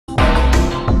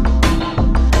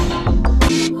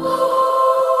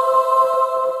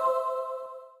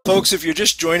Folks, if you're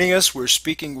just joining us, we're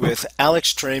speaking with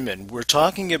Alex Traiman. We're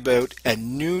talking about a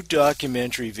new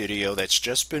documentary video that's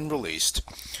just been released.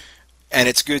 And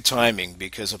it's good timing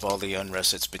because of all the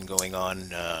unrest that's been going on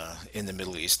in the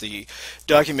Middle East. The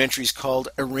documentary is called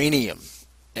Iranium.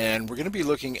 And we're going to be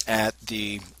looking at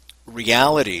the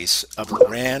realities of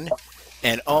Iran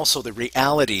and also the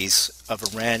realities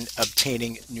of Iran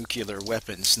obtaining nuclear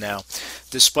weapons. Now,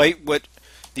 despite what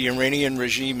the Iranian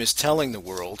regime is telling the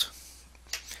world,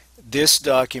 this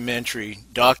documentary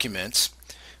documents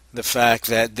the fact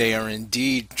that they are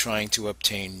indeed trying to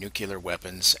obtain nuclear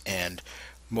weapons and,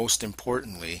 most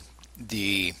importantly,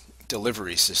 the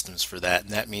delivery systems for that.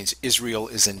 And that means Israel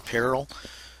is in peril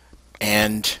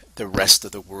and the rest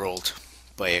of the world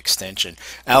by extension.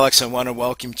 Alex, I want to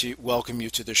welcome you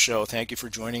to the show. Thank you for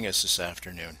joining us this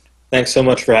afternoon. Thanks so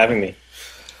much for having me.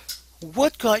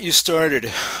 What got you started?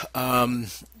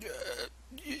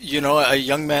 You know, a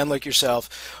young man like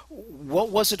yourself, what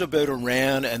was it about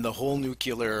Iran and the whole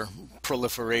nuclear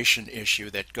proliferation issue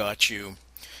that got you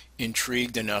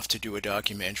intrigued enough to do a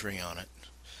documentary on it?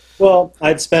 Well,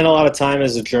 I'd spent a lot of time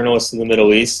as a journalist in the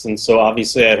Middle East, and so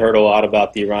obviously I'd heard a lot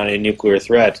about the Iranian nuclear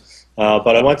threat.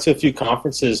 But I went to a few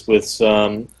conferences with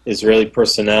some Israeli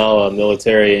personnel,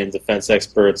 military and defense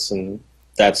experts and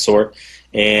that sort.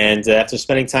 And after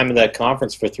spending time at that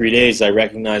conference for 3 days, I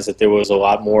recognized that there was a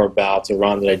lot more about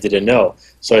Iran that I didn't know.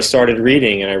 So I started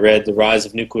reading, and I read The Rise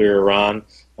of Nuclear Iran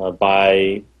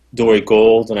by Dori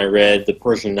Gold, and I read The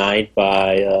Persian Night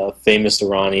by famous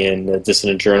Iranian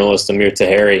dissident journalist Amir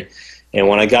Taheri. And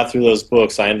when I got through those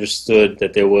books, I understood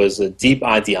that there was a deep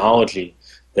ideology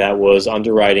that was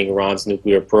underwriting Iran's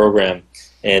nuclear program,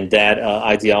 and that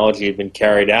ideology had been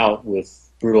carried out with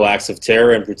brutal acts of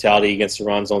terror and brutality against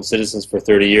Iran's own citizens for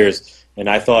 30 years. And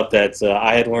I thought that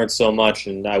I had learned so much,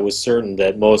 and I was certain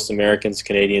that most Americans,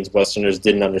 Canadians, Westerners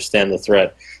didn't understand the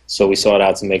threat. So we sought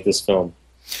out to make this film.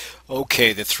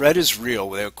 Okay, the threat is real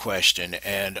without question,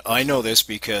 and I know this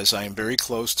because I am very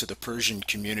close to the Persian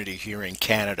community here in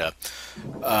Canada.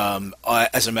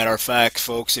 As a matter of fact,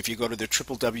 folks, if you go to the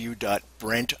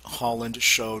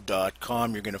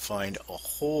www.brenthollandshow.com, you're going to find a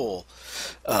whole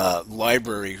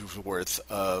library worth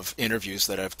of interviews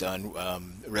that I've done.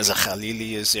 Reza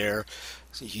Khalili is there.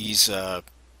 He's a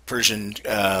Persian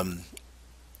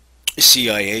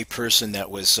CIA person that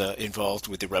was involved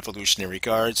with the Revolutionary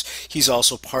Guards. He's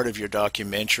also part of your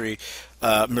documentary.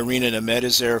 Marina Named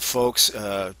is there, folks,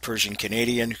 Persian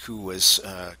Canadian who was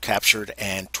captured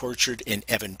and tortured in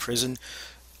Evin prison.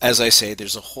 As I say,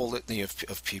 there's a whole litany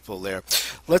of people there.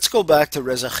 Let's go back to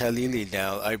Reza Khalili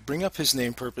now. I bring up his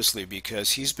name purposely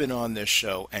because he's been on this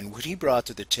show, and what he brought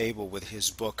to the table with his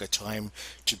book, A Time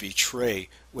to Betray,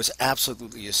 was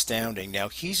absolutely astounding. Now,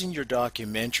 he's in your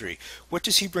documentary. What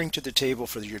does he bring to the table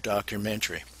for your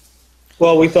documentary?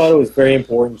 Well, we thought it was very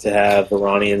important to have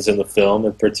Iranians in the film,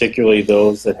 and particularly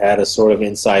those that had a sort of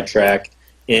inside track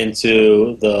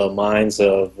into the minds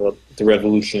of the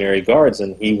Revolutionary Guards.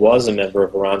 And he was a member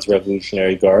of Iran's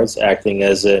Revolutionary Guards, acting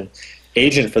as an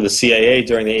agent for the CIA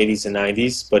during the 80s and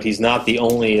 90s. But he's not the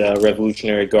only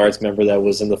Revolutionary Guards member that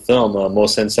was in the film.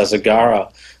 Mohsen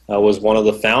Sazagara was one of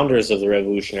the founders of the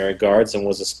Revolutionary Guards and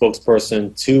was a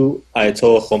spokesperson to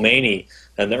Ayatollah Khomeini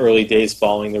in the early days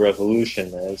following the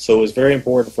revolution. And so it was very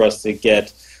important for us to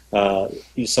get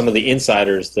some of the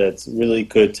insiders that really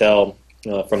could tell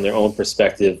from their own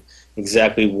perspective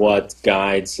exactly what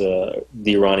guides the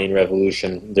Iranian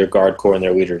Revolution, their Guard Corps, and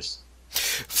their leaders.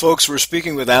 Folks, we're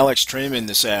speaking with Alex Traiman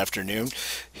this afternoon.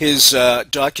 His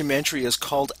documentary is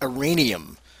called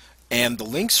Iranium, and the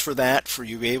links for that, for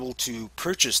you able to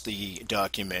purchase the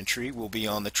documentary, will be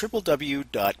on the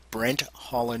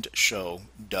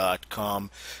www.brenthollandshow.com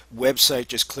website.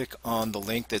 Just click on the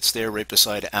link that's there right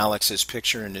beside Alex's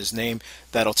picture and his name.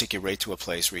 That'll take you right to a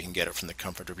place where you can get it from the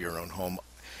comfort of your own home.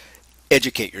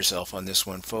 Educate yourself on this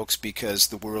one, folks, because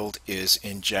the world is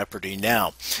in jeopardy.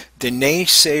 Now, the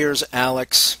naysayers,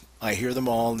 Alex, I hear them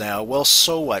all now. Well,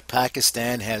 so what?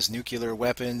 Pakistan has nuclear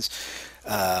weapons.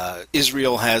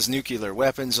 Israel has nuclear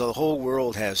weapons. The whole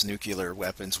world has nuclear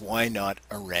weapons. Why not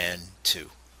Iran too?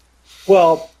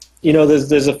 Well, you know,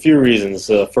 there's a few reasons.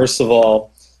 First of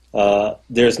all, the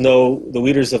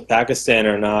leaders of Pakistan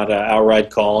are not outright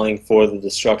calling for the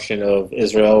destruction of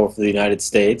Israel or for the United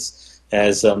States,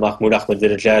 as Mahmoud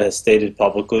Ahmadinejad has stated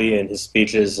publicly in his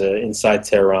speeches inside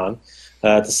Tehran.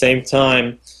 At the same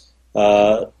time,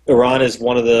 Iran is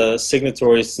one of the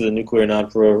signatories to the Nuclear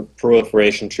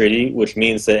Non-Proliferation Treaty, which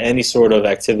means that any sort of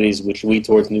activities which lead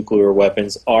towards nuclear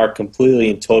weapons are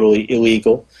completely and totally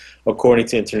illegal. according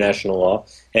to international law.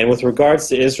 And with regards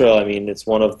to Israel, I mean, it's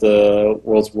one of the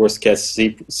world's worst-kept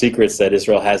secrets that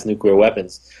Israel has nuclear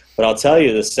weapons. But I'll tell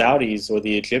you, the Saudis or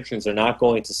the Egyptians are not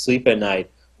going to sleep at night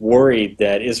worried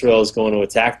that Israel is going to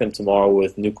attack them tomorrow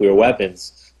with nuclear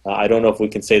weapons. I don't know if we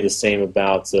can say the same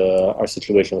about our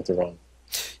situation with Iran.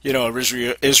 You know,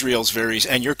 Israel's very,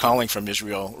 and you're calling from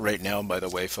Israel right now, by the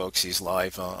way, folks. He's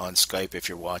live on Skype if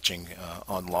you're watching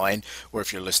online, or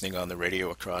if you're listening on the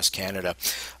radio across Canada.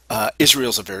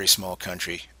 Israel's a very small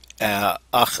country.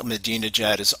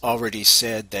 Ahmadinejad has already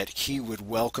said that he would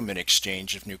welcome an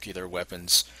exchange of nuclear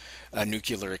weapons, a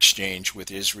nuclear exchange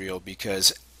with Israel,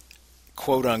 because,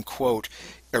 quote unquote,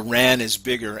 Iran is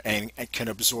bigger and can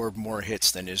absorb more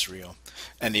hits than Israel.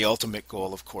 And the ultimate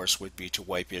goal, of course, would be to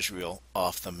wipe Israel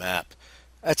off the map.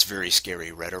 That's very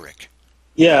scary rhetoric.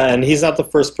 Yeah, and he's not the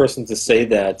first person to say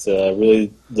that.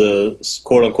 Really, the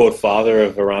quote-unquote father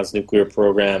of Iran's nuclear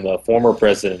program, former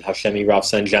president Hashemi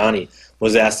Rafsanjani,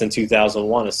 was asked in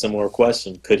 2001 a similar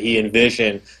question. Could he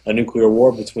envision a nuclear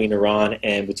war between Iran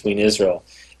and between Israel?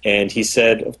 And he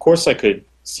said, of course I could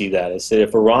see that. I said,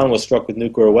 if Iran was struck with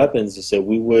nuclear weapons, he said,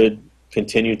 we would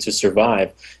continue to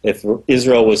survive. If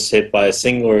Israel was hit by a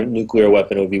singular nuclear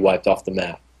weapon, it would be wiped off the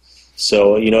map.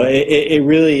 So, you know, it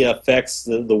really affects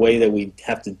the way that we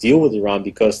have to deal with Iran,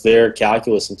 because their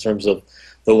calculus in terms of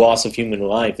the loss of human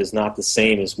life is not the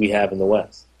same as we have in the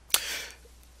West.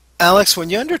 Alex, when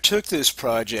you undertook this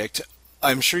project,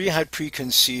 I'm sure you had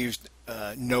preconceived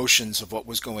notions of what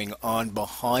was going on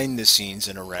behind the scenes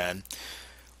in Iran.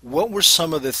 What were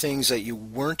some of the things that you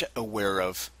weren't aware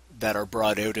of that are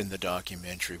brought out in the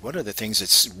documentary? What are the things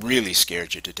that really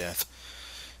scared you to death?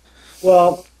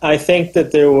 Well, I think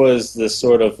that there was this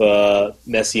sort of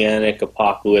messianic,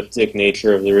 apocalyptic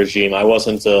nature of the regime. I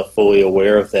wasn't fully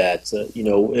aware of that. You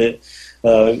know,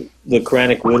 the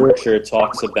Quranic literature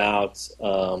talks about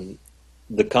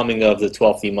the coming of the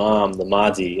 12th Imam, the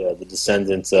Mahdi, the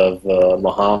descendant of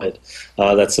Muhammad,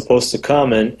 that's supposed to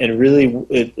come. And really,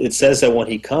 it says that when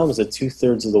he comes, that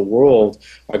 2/3 of the world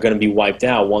are going to be wiped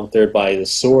out, 1/3 by the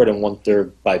sword and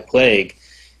 1/3 by plague.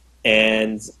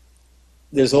 And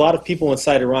there's a lot of people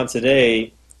inside Iran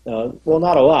today, well,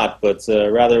 not a lot, but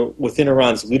rather within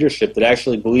Iran's leadership, that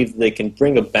actually believe that they can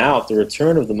bring about the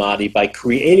return of the Mahdi by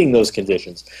creating those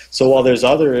conditions. So while there's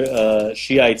other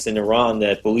Shiites in Iran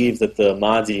that believe that the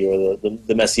Mahdi or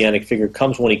the Messianic figure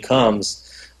comes when he comes,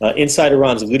 inside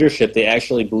Iran's leadership, they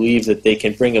actually believe that they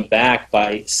can bring it back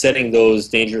by setting those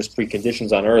dangerous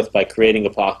preconditions on Earth by creating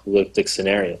apocalyptic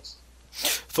scenarios.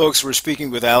 Folks, we're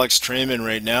speaking with Alex Traiman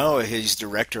right now. He's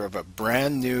director of a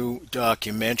brand new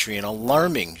documentary, an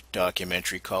alarming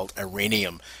documentary called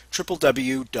Iranium,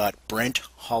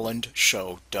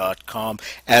 www.brenthollandshow.com.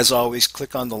 As always,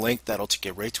 click on the link. That'll take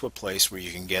you right to a place where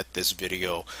you can get this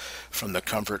video from the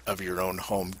comfort of your own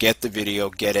home. Get the video,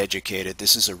 get educated.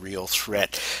 This is a real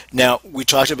threat. Now, we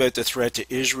talked about the threat to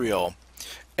Israel,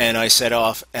 and I set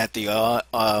off at the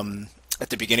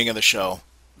beginning of the show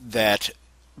that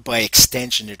by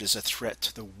extension, it is a threat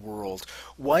to the world.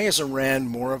 Why is Iran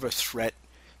more of a threat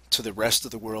to the rest of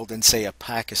the world than, say, a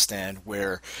Pakistan,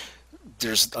 where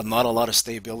there's not a lot of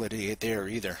stability there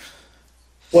either?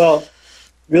 Well,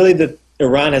 really,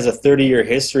 Iran has a 30-year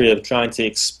history of trying to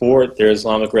export their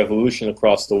Islamic revolution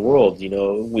across the world. You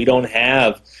know, we don't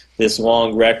have this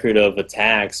long record of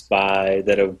attacks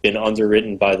that have been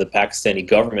underwritten by the Pakistani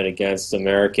government against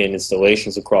American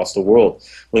installations across the world.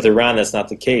 With Iran, that's not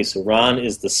the case. Iran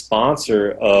is the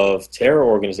sponsor of terror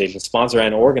organizations, sponsor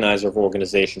and organizer of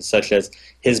organizations such as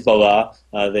Hezbollah.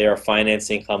 They are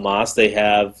financing Hamas. They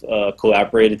have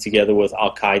collaborated together with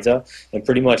Al-Qaeda and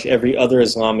pretty much every other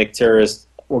Islamic terrorist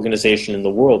organization in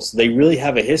the world. So they really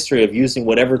have a history of using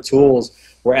whatever tools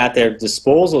were at their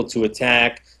disposal to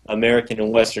attack American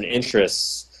and Western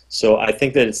interests. So I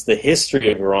think that it's the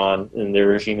history of Iran and their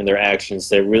regime and their actions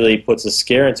that really puts a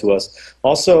scare into us.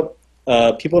 Also,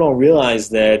 people don't realize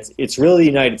that it's really the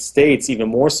United States, even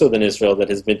more so than Israel, that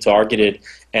has been targeted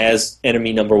as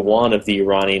enemy number one of the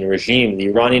Iranian regime. The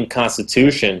Iranian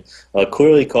constitution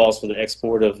clearly calls for the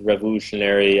export of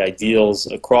revolutionary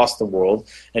ideals across the world,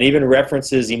 and even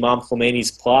references Imam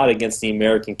Khomeini's plot against the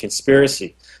American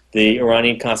conspiracy. The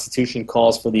Iranian constitution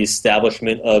calls for the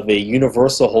establishment of a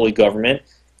universal holy government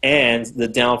and the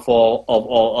downfall of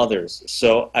all others.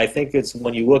 So I think it's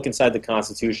when you look inside the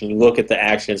Constitution, you look at the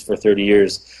actions for 30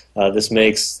 years, this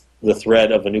makes the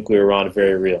threat of a nuclear Iran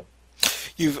very real.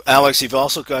 Alex, you've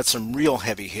also got some real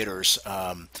heavy hitters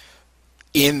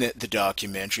in the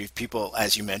documentary. People,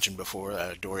 as you mentioned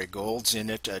before, Dory Gold's in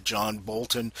it, John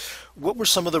Bolton. What were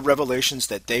some of the revelations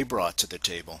that they brought to the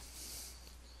table?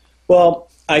 Well,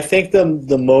 I think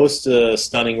the most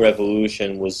stunning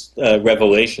revelation was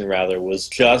revelation rather was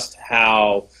just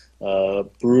how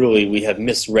brutally we have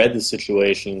misread the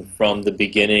situation from the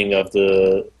beginning of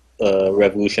the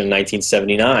revolution in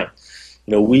 1979.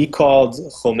 You know, we called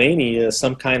Khomeini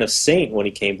some kind of saint when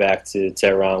he came back to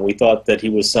Tehran. We thought that he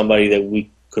was somebody that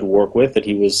we could work with, that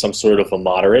he was some sort of a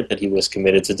moderate, that he was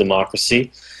committed to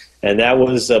democracy. And that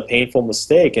was a painful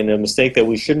mistake, and a mistake that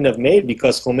we shouldn't have made,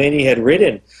 because Khomeini had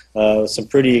written published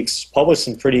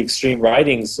some pretty extreme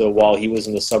writings while he was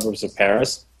in the suburbs of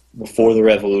Paris before the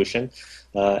revolution,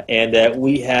 and that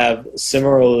we have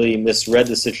similarly misread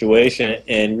the situation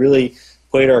and really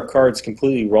played our cards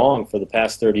completely wrong for the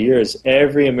past 30 years.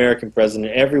 Every American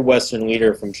president, every Western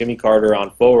leader from Jimmy Carter on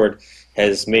forward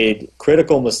has made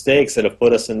critical mistakes that have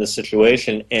put us in this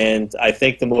situation, and I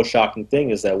think the most shocking thing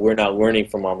is that we're not learning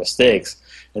from our mistakes,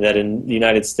 and that in the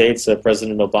United States,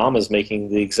 President Obama is making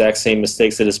the exact same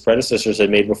mistakes that his predecessors had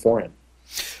made before him.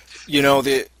 You know,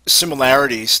 the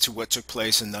similarities to what took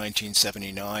place in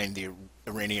 1979, the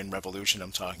Iranian Revolution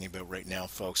I'm talking about right now,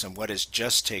 folks, and what has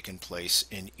just taken place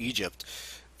in Egypt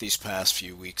these past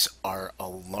few weeks are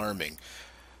alarming.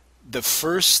 The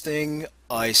first thing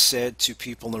I said to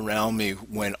people around me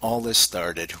when all this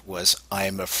started was, I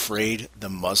am afraid the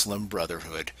Muslim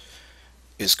Brotherhood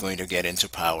is going to get into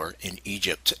power in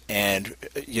Egypt. And,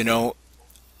 you know,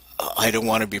 I don't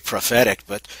want to be prophetic,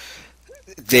 but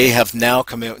they have now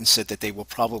come out and said that they will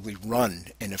probably run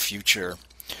in a future,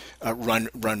 run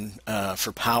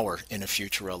for power in a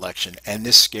future election. And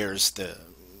this scares the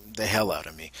hell out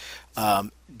of me.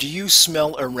 Do you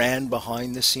smell Iran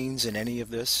behind the scenes in any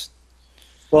of this?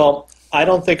 Well, I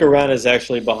don't think Iran is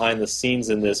actually behind the scenes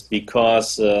in this,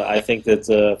 because I think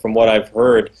that from what I've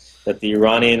heard, that the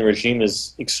Iranian regime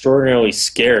is extraordinarily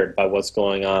scared by what's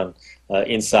going on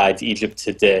inside Egypt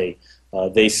today.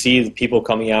 They see the people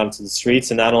coming out into the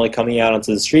streets, and not only coming out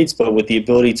into the streets, but with the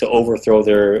ability to overthrow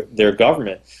their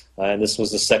government. And this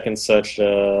was the second such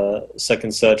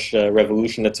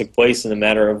revolution that took place in a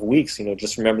matter of weeks. You know,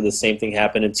 just remember the same thing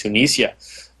happened in Tunisia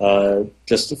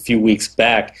just a few weeks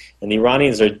back. And the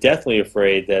Iranians are deathly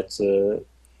afraid that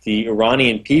the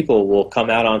Iranian people will come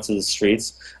out onto the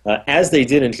streets, as they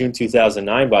did in June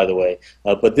 2009, by the way,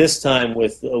 but this time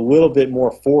with a little bit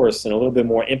more force and a little bit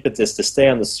more impetus to stay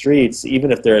on the streets,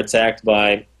 even if they're attacked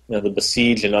by the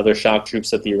Basij and other shock troops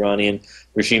that the Iranian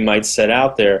regime might set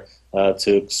out there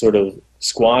to sort of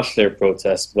squash their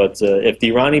protests. But if the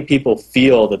Iranian people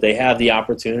feel that they have the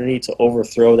opportunity to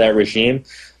overthrow that regime,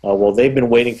 well, they've been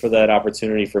waiting for that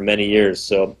opportunity for many years.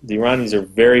 So the Iranians are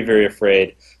very, very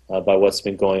afraid by what's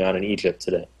been going on in Egypt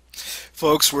today.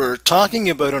 Folks, we're talking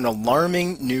about an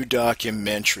alarming new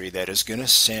documentary that is going to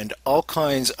send all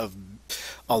kinds of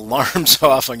alarms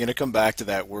off. I'm going to come back to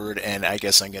that word, and I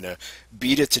guess I'm going to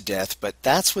beat it to death, but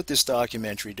that's what this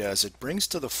documentary does. It brings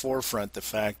to the forefront the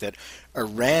fact that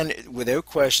Iran, without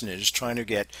question, is trying to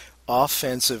get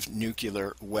offensive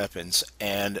nuclear weapons,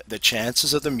 and the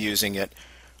chances of them using it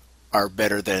are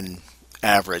better than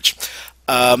average.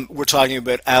 We're talking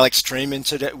about Alex Traiman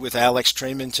today. With Alex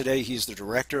Traiman today, he's the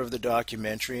director of the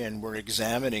documentary, and we're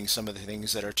examining some of the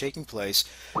things that are taking place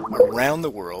around the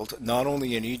world, not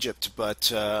only in Egypt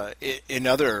but in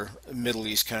other Middle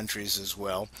East countries as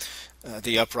well.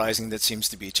 The uprising that seems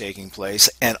to be taking place,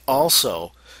 and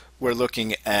also we're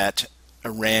looking at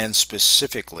Iran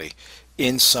specifically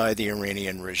inside the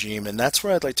Iranian regime, and that's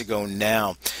where I'd like to go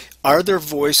now. Are there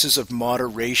voices of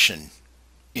moderation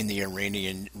in the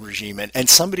Iranian regime? And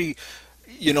somebody,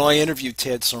 you know, I interviewed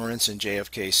Ted Sorensen,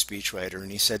 JFK's speechwriter, and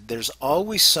he said there's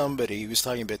always somebody, he was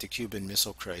talking about the Cuban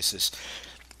Missile Crisis,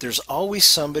 there's always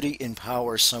somebody in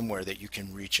power somewhere that you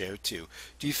can reach out to.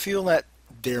 Do you feel that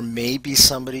there may be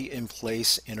somebody in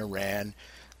place in Iran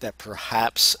that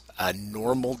perhaps a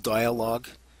normal dialogue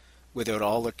without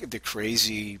all the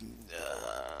crazy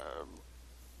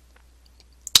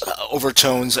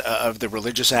overtones of the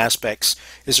religious aspects,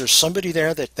 is there somebody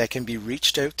there that can be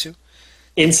reached out to?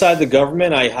 Inside the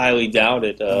government, I highly doubt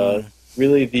it.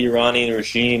 Really, the Iranian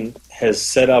regime has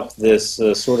set up this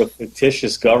sort of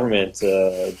fictitious government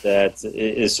that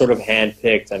is sort of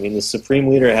handpicked. I mean, the supreme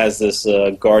leader has this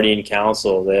guardian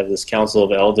council. They have this council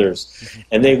of elders,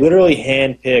 and they literally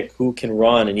handpick who can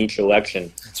run in each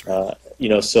election. That's right. You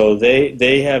know, so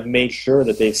they have made sure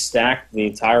that they've stacked the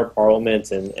entire parliament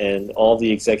and all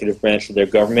the executive branch of their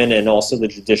government, and also the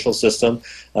judicial system,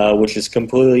 which is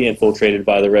completely infiltrated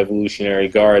by the Revolutionary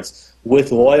Guards,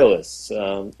 with loyalists.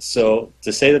 So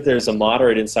to say that there's a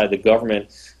moderate inside the government,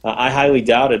 I highly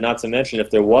doubt it, not to mention if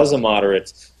there was a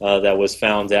moderate that was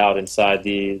found out inside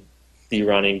the the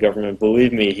Iranian government,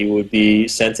 believe me, he would be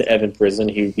sent to Evin prison,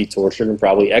 he would be tortured and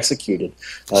probably executed.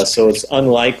 So it's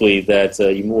unlikely that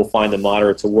you will find a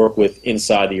moderate to work with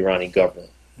inside the Iranian government.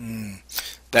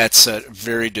 That's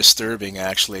very disturbing,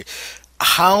 actually.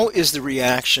 How is the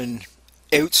reaction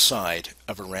outside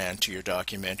of Iran to your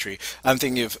documentary? I'm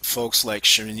thinking of folks like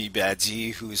Shirin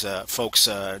Ebadi, who's a folks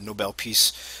Nobel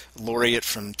Peace Laureate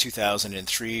from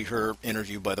 2003. Her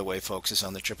interview, by the way, folks, is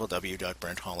on the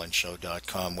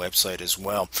www.brenthollandshow.com website as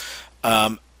well.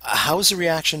 How has the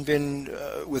reaction been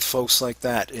with folks like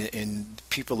that, in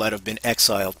people that have been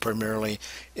exiled, primarily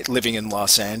living in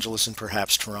Los Angeles and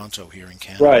perhaps Toronto here in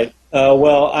Canada? Right.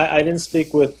 Well, I didn't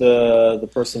speak with the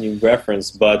person you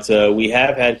referenced, but we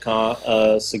have had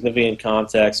significant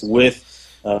contacts with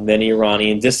many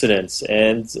Iranian dissidents,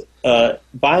 and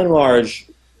by and large,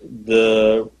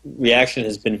 the reaction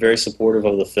has been very supportive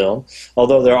of the film,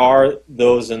 although there are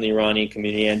those in the Iranian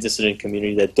community and dissident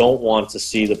community that don't want to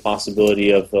see the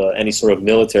possibility of any sort of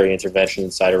military intervention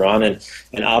inside Iran, and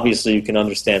obviously you can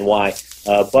understand why.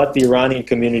 But the Iranian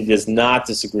community does not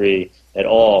disagree at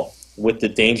all with the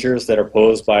dangers that are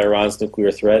posed by Iran's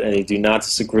nuclear threat, and they do not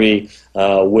disagree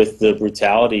with the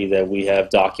brutality that we have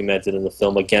documented in the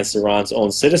film against Iran's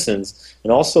own citizens,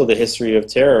 and also the history of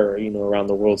terror, around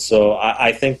the world. So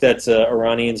I think that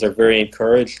Iranians are very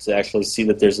encouraged to actually see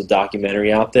that there's a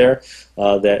documentary out there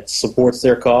that supports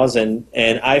their cause, and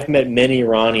I've met many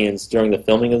Iranians during the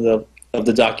filming of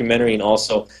the documentary, and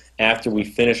also after we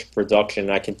finished production.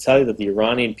 I can tell you that the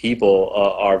Iranian people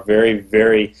are very,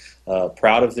 very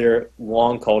proud of their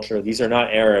long culture. These are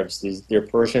not Arabs. They're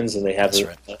Persians, and they have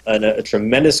a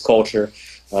tremendous culture,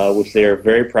 which they are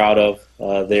very proud of.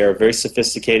 They are very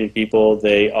sophisticated people.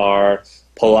 They are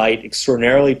polite,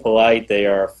 extraordinarily polite. They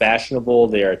are fashionable.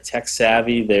 They are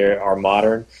tech-savvy. They are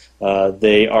modern.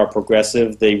 They are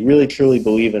progressive. They really, truly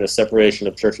believe in a separation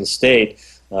of church and state,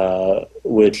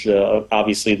 which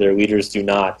obviously their leaders do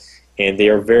not. And they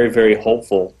are very, very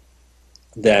hopeful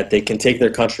that they can take their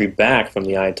country back from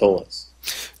the Ayatollahs.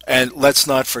 And let's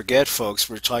not forget, folks,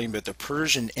 we're talking about the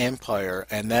Persian Empire,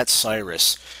 and that's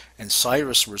Cyrus. And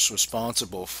Cyrus was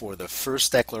responsible for the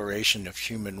first declaration of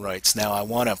human rights. Now, I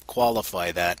want to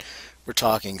qualify that. We're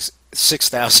talking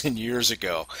 6,000 years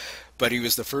ago. But he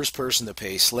was the first person to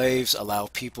pay slaves, allow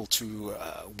people to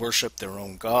worship their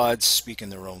own gods, speak in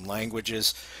their own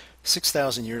languages.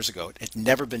 6,000 years ago. It had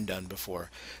never been done before.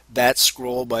 That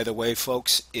scroll, by the way,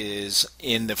 folks, is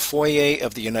in the foyer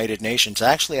of the United Nations.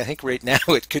 Actually, I think right now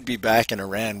it could be back in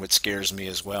Iran, which scares me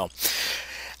as well.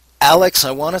 Alex, I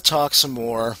want to talk some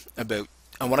more about,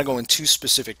 I want to go in two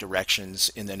specific directions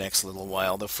in the next little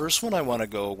while. The first one I want to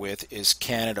go with is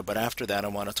Canada, but after that I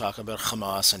want to talk about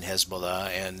Hamas and Hezbollah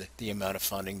and the amount of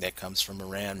funding that comes from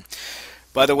Iran.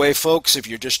 By the way, folks, if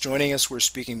you're just joining us, we're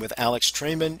speaking with Alex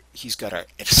Traiman. He's got an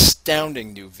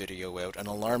astounding new video out, an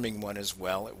alarming one as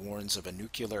well. It warns of a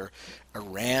nuclear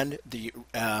Iran. The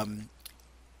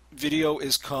video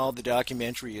is called, the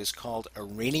documentary is called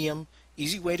Iranium.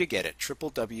 Easy way to get it,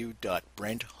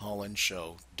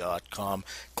 www.brenthollandshow.com.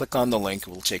 Click on the link, it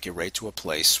will take you right to a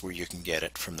place where you can get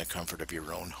it from the comfort of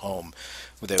your own home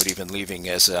without even leaving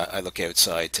as I look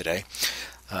outside today.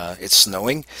 It's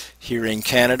snowing here in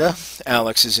Canada.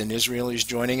 Alex is in Israel. He's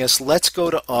joining us. Let's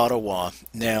go to Ottawa.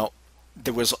 Now,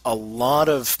 there was a lot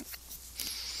of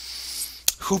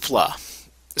hoopla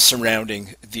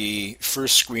surrounding the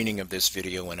first screening of this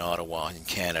video in Ottawa in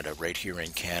Canada, right here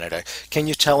in Canada. Can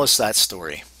you tell us that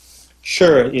story?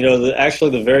 Sure.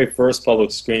 Actually the very first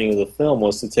public screening of the film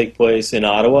was to take place in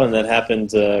Ottawa, and that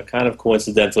happened kind of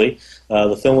coincidentally.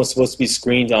 The film was supposed to be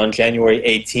screened on January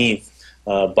 18th.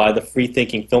 By the Free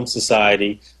Thinking Film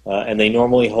Society, and they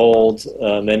normally hold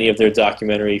many of their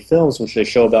documentary films, which they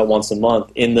show about once a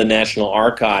month, in the National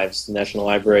Archives, the National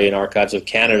Library and Archives of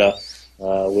Canada,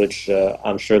 which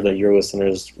I'm sure that your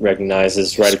listeners recognize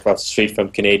is right across the street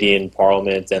from Canadian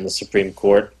Parliament and the Supreme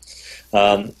Court.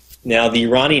 Now, the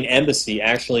Iranian embassy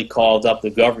actually called up the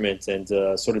government and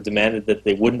sort of demanded that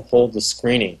they wouldn't hold the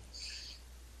screening.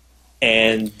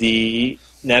 And the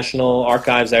National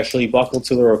Archives actually buckled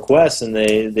to the request, and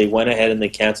they went ahead and they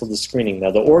canceled the screening.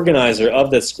 Now, the organizer of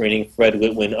that screening, Fred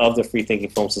Whitwin of the Free Thinking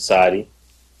Film Society,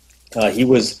 he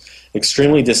was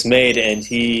extremely dismayed, and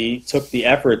he took the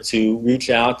effort to reach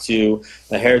out to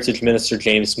Heritage Minister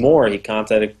James Moore. He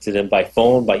contacted him by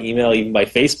phone, by email, even by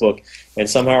Facebook, and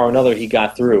somehow or another he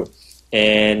got through.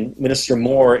 And Minister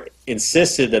Moore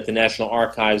insisted that the National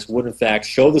Archives would in fact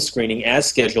show the screening as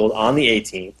scheduled on the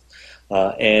 18th.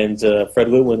 And Fred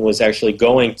Whitwin was actually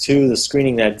going to the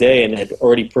screening that day and had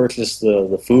already purchased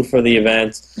the food for the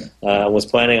event, was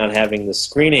planning on having the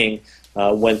screening.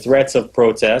 when threats of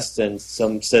protests, and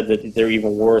some said that there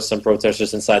even were some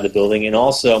protesters inside the building, and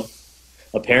also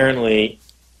apparently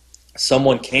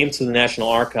someone came to the National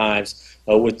Archives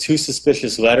with two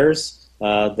suspicious letters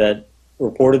that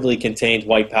reportedly contained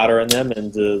white powder in them,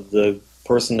 and the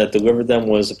person that delivered them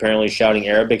was apparently shouting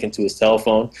Arabic into his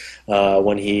telephone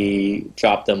when he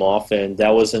dropped them off, and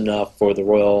that was enough for the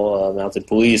Royal Mounted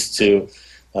Police to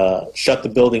shut the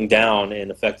building down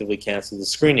and effectively cancel the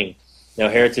screening. Now,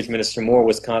 Heritage Minister Moore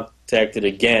was contacted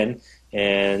again,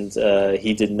 and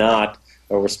he did not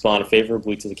respond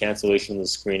favorably to the cancellation of the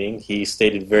screening. He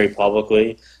stated very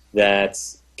publicly that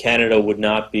Canada would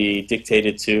not be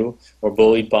dictated to or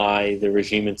bullied by the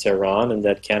regime in Tehran, and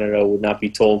that Canada would not be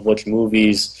told which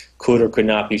movies could or could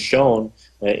not be shown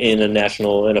in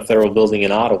a federal building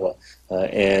in Ottawa.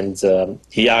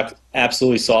 He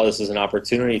absolutely saw this as an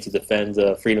opportunity to defend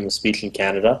freedom of speech in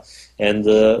Canada. And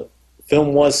the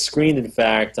film was screened, in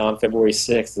fact, on February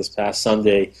 6th, this past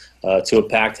Sunday, to a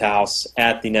packed house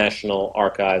at the National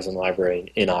Archives and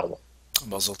Library in Ottawa.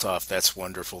 Mazel tov, that's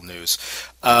wonderful news.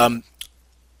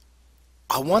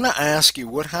 I want to ask you,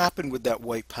 what happened with that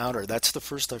white powder? That's the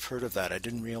first I've heard of that. I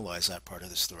didn't realize that part of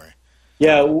the story.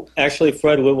 Yeah, actually,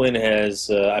 Fred Whitwin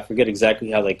has, I forget exactly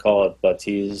how they call it, but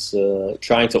he's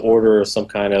trying to order some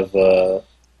kind of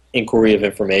inquiry of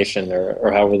information,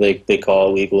 or however they call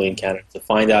it legally in Canada, to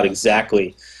find out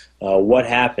exactly what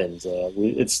happened.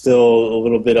 It's still a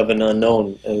little bit of an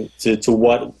unknown to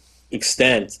what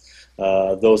extent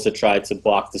those that tried to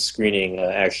block the screening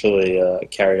actually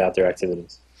carried out their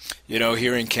activities. You know,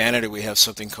 here in Canada we have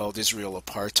something called Israel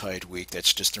Apartheid Week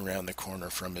that's just around the corner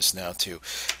from us now too.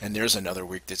 And there's another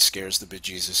week that scares the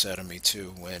bejesus out of me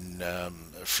too, when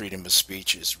freedom of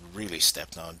speech is really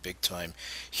stepped on big time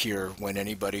here, when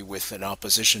anybody with an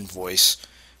opposition voice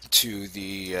to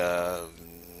the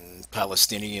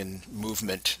Palestinian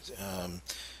movement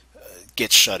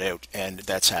gets shut out. And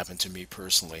that's happened to me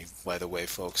personally. By the way,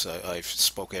 folks, I've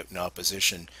spoke out in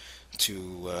opposition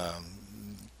to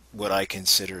what I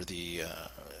consider the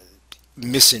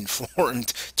misinformed,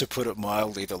 to put it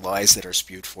mildly, the lies that are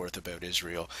spewed forth about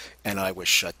Israel, and I was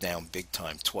shut down big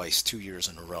time, twice, 2 years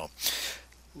in a row.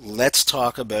 Let's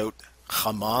talk about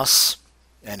Hamas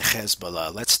and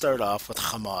Hezbollah. Let's start off with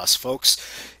Hamas. Folks,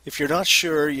 if you're not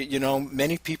sure, you know,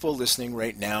 many people listening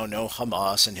right now know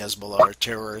Hamas and Hezbollah are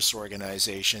terrorist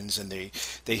organizations, and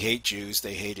they hate Jews,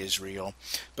 they hate Israel,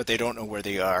 but they don't know where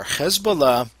they are.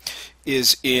 Hezbollah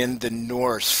is in the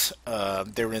north.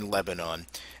 They're in Lebanon,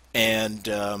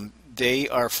 and they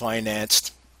are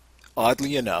financed,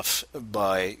 oddly enough,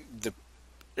 by the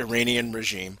Iranian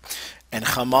regime, and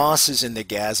Hamas is in the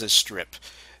Gaza Strip.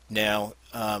 Now,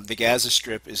 the Gaza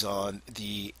Strip is on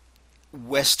the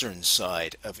western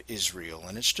side of Israel,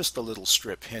 and it's just a little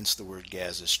strip, hence the word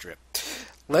Gaza Strip.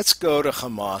 Let's go to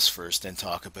Hamas first and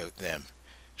talk about them,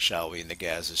 shall we, in the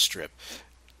Gaza Strip.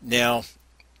 Now,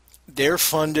 they're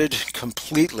funded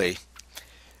completely,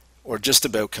 or just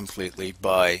about completely,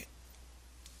 by,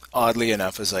 oddly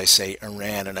enough, as I say,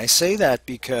 Iran. And I say that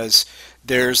because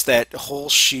there's that whole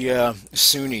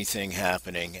Shia-Sunni thing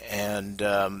happening, and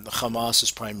Hamas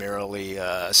is primarily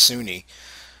Sunni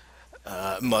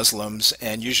Muslims,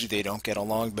 and usually they don't get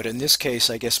along. But in this case,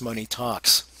 I guess money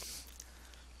talks.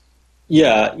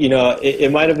 Yeah, you know,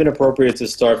 it might have been appropriate to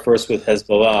start first with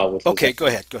Hezbollah, which Go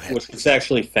ahead. Which was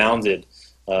actually founded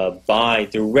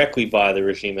directly by the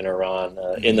regime in Iran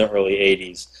in the early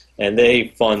 80s. And they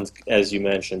fund, as you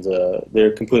mentioned,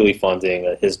 they're completely funding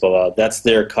Hezbollah. That's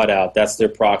their cutout. That's their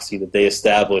proxy that they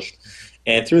established.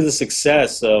 And through the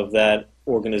success of that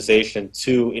organization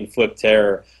to inflict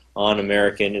terror on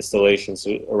American installations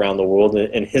around the world,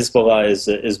 and Hezbollah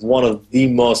is one of the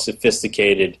most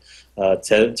sophisticated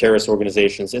terrorist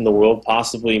organizations in the world,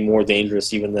 possibly more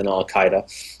dangerous even than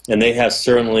Al-Qaeda. And they have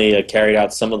certainly carried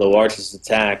out some of the largest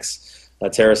attacks,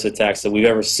 terrorist attacks that we've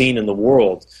ever seen in the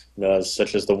world,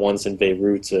 such as the ones in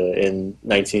Beirut in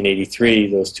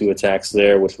 1983, those two attacks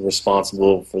there, which were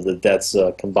responsible for the deaths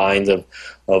combined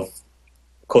of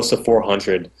close to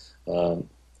 400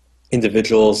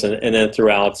 individuals, and then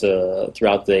throughout the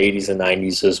 80s and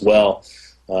 90s as well.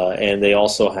 And they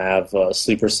also have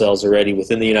sleeper cells already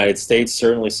within the United States,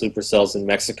 certainly sleeper cells in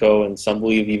Mexico, and some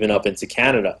believe even up into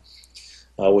Canada.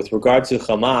 With regard to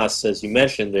Hamas, as you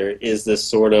mentioned, there is this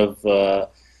sort of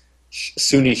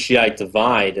Sunni-Shiite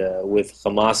divide, with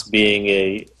Hamas being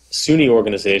a Sunni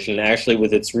organization, actually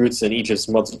with its roots in Egypt's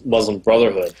Muslim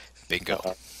Brotherhood.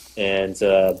 Bingo.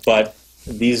 But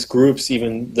these groups,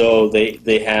 even though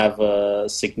they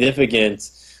have significant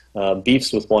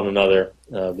beefs with one another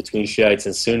between Shiites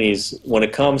and Sunnis, when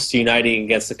it comes to uniting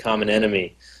against a common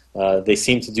enemy, They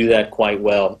seem to do that quite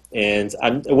well. And I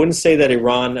wouldn't say that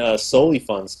Iran solely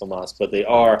funds Hamas, but they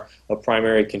are a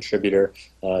primary contributor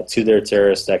to their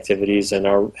terrorist activities and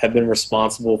have been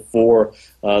responsible for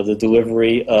the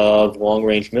delivery of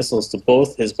long-range missiles to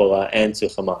both Hezbollah and to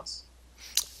Hamas.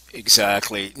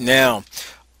 Exactly. Now,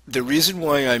 the reason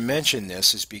why I mention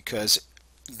this is because,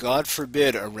 God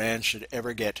forbid, Iran should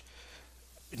ever get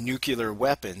nuclear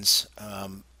weapons.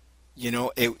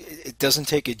 It doesn't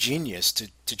take a genius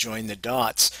to join the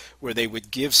dots where they would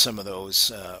give some of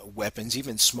those weapons,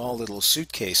 even small little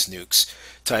suitcase nukes,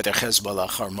 to either Hezbollah,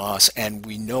 Hamas, and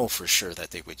we know for sure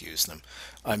that they would use them.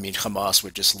 I mean, Hamas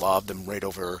would just lob them right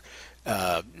over,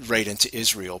 right into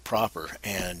Israel proper,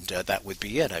 and that would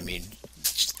be it. I mean,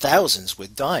 thousands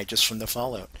would die just from the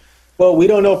fallout. Well, we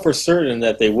don't know for certain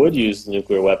that they would use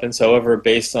nuclear weapons. However,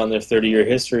 based on their 30-year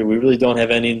history, we really don't have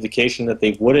any indication that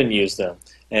they wouldn't use them.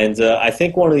 And I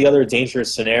think one of the other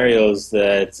dangerous scenarios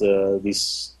that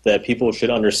that people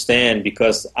should understand,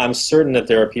 because I'm certain that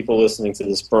there are people listening to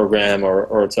this program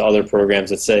or to other programs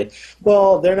that say,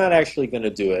 well, they're not actually going to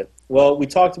do it. Well, we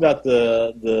talked about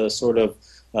the sort of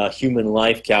human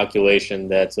life calculation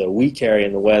that we carry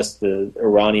in the West. The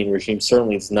Iranian regime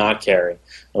certainly does not carry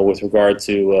with regard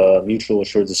to mutual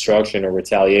assured destruction or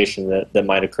retaliation that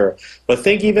might occur. But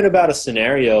think even about a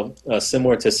scenario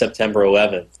similar to September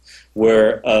 11th,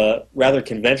 where a rather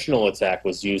conventional attack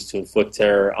was used to inflict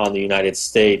terror on the United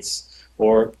States,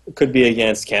 or it could be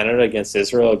against Canada, against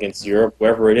Israel, against Europe,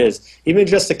 wherever it is. Even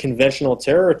just a conventional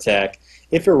terror attack,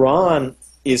 if Iran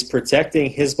is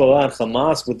protecting Hezbollah and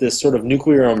Hamas with this sort of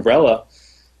nuclear umbrella,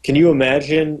 can you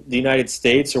imagine the United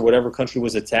States or whatever country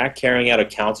was attacked carrying out a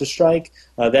counterstrike?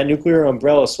 That nuclear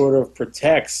umbrella sort of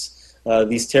protects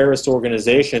these terrorist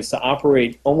organizations to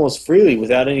operate almost freely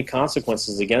without any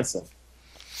consequences against them.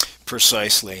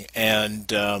 Precisely. And,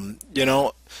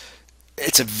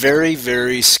 it's a very,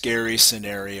 very scary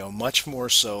scenario, much more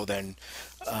so than,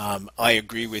 I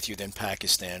agree with you, than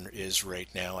Pakistan is right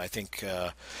now. I think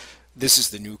this is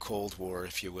the new Cold War,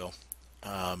 if you will.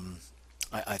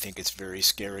 I think it's very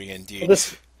scary indeed. Well,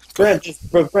 Brent,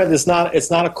 it's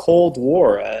not a Cold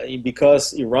War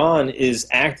because Iran is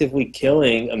actively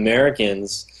killing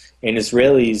Americans and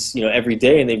Israelis, every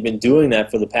day, and they've been doing that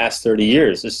for the past 30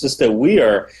 years. It's just that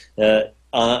we're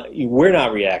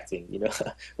not reacting.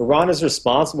 Iran is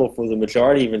responsible for the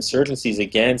majority of insurgencies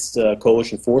against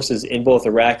coalition forces in both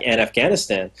Iraq and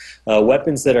Afghanistan.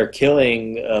 Weapons that are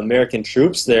killing American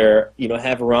troops there,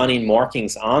 have Iranian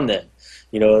markings on them.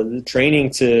 The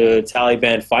training to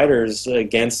Taliban fighters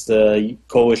against the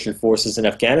coalition forces in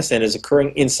Afghanistan is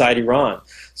occurring inside Iran.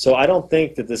 So I don't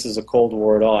think that this is a Cold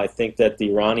War at all. I think that the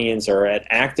Iranians are at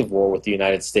active war with the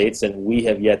United States, and we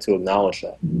have yet to acknowledge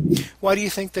that. Why do you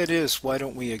think that is? Why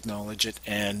don't we acknowledge it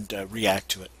and react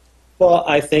to it? Well,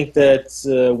 I think that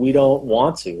we don't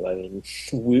want to. I mean,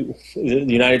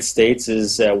 the United States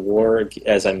is at war,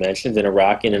 as I mentioned, in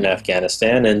Iraq and in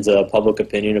Afghanistan, and public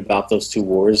opinion about those two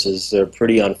wars is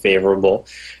pretty unfavorable.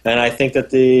 And I think that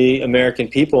the American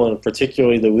people, and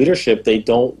particularly the leadership, they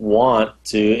don't want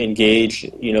to engage,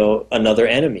 another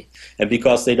enemy. And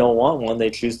because they don't want one, they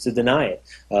choose to deny it.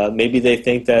 Maybe they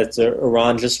think that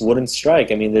Iran just wouldn't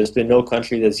strike. I mean, there's been no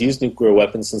country that's used nuclear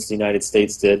weapons since the United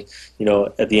States did,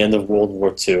 at the end of World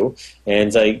War II.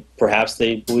 And perhaps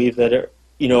they believe that,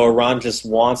 Iran just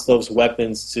wants those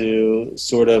weapons to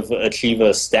sort of achieve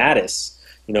a status,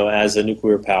 as a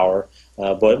nuclear power,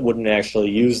 but wouldn't actually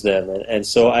use them. And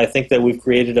so I think that we've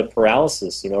created a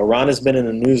paralysis. Iran has been in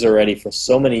the news already for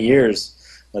so many years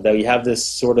that we have this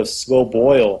sort of slow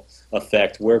boil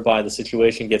effect whereby the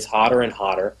situation gets hotter and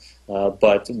hotter,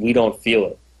 but we don't feel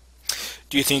it.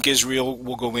 Do you think Israel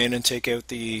will go in and take out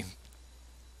the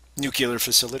nuclear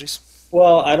facilities?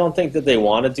 Well, I don't think that they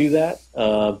want to do that,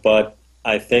 but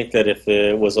I think that if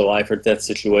it was a life or death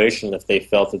situation, if they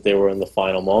felt that they were in the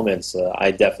final moments,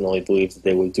 I definitely believe that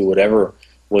they would do whatever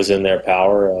was in their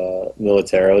power,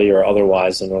 militarily or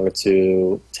otherwise, in order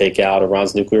to take out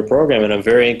Iran's nuclear program. And I'm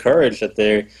very encouraged that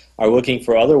they are looking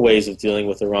for other ways of dealing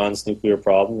with Iran's nuclear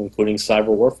problem, including cyber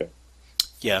warfare.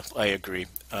 Yeah, I agree.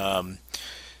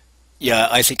 Yeah,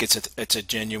 I think it's a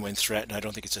genuine threat, and I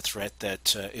don't think it's a threat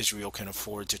that Israel can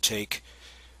afford to take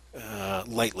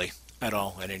lightly at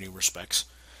all in any respects.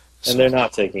 And they're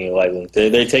not taking it lightly.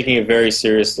 They're taking it very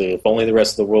seriously. If only the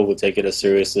rest of the world would take it as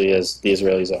seriously as the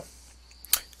Israelis are.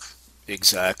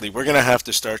 Exactly. We're going to have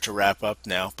to start to wrap up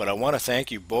now, but I want to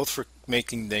thank you both for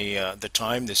making the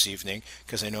time this evening,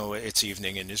 because I know it's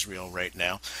evening in Israel right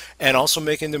now, and also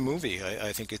making the movie.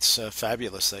 I think it's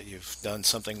fabulous that you've done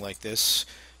something like this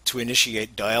to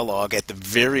initiate dialogue at the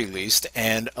very least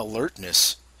and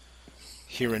alertness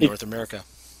here in North America.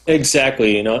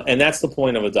 Exactly, and that's the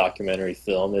point of a documentary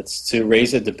film. It's to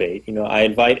raise a debate. I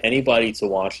invite anybody to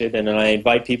watch it, and then I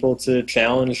invite people to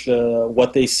challenge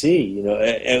what they see.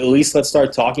 At least let's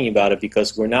start talking about it,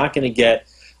 because we're not going to get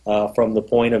from the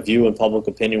point of view and public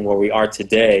opinion where we are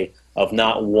today of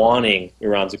not wanting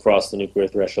Iran to cross the nuclear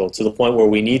threshold to the point where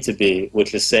we need to be,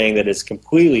 which is saying that it's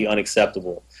completely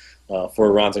unacceptable for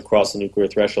Iran to cross the nuclear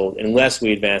threshold unless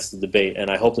we advance the debate. And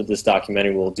I hope that this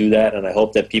documentary will do that, and I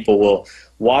hope that people will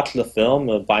watch the film,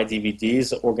 buy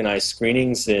DVDs, organize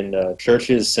screenings in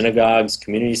churches, synagogues,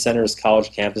 community centers,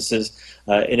 college campuses,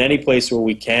 in any place where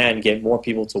we can get more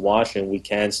people to watch, and we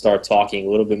can start talking a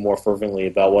little bit more fervently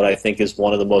about what I think is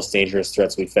one of the most dangerous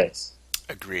threats we face.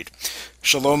 Agreed.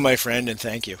 Shalom, my friend, and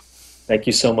thank you. Thank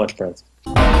you so much, Brent.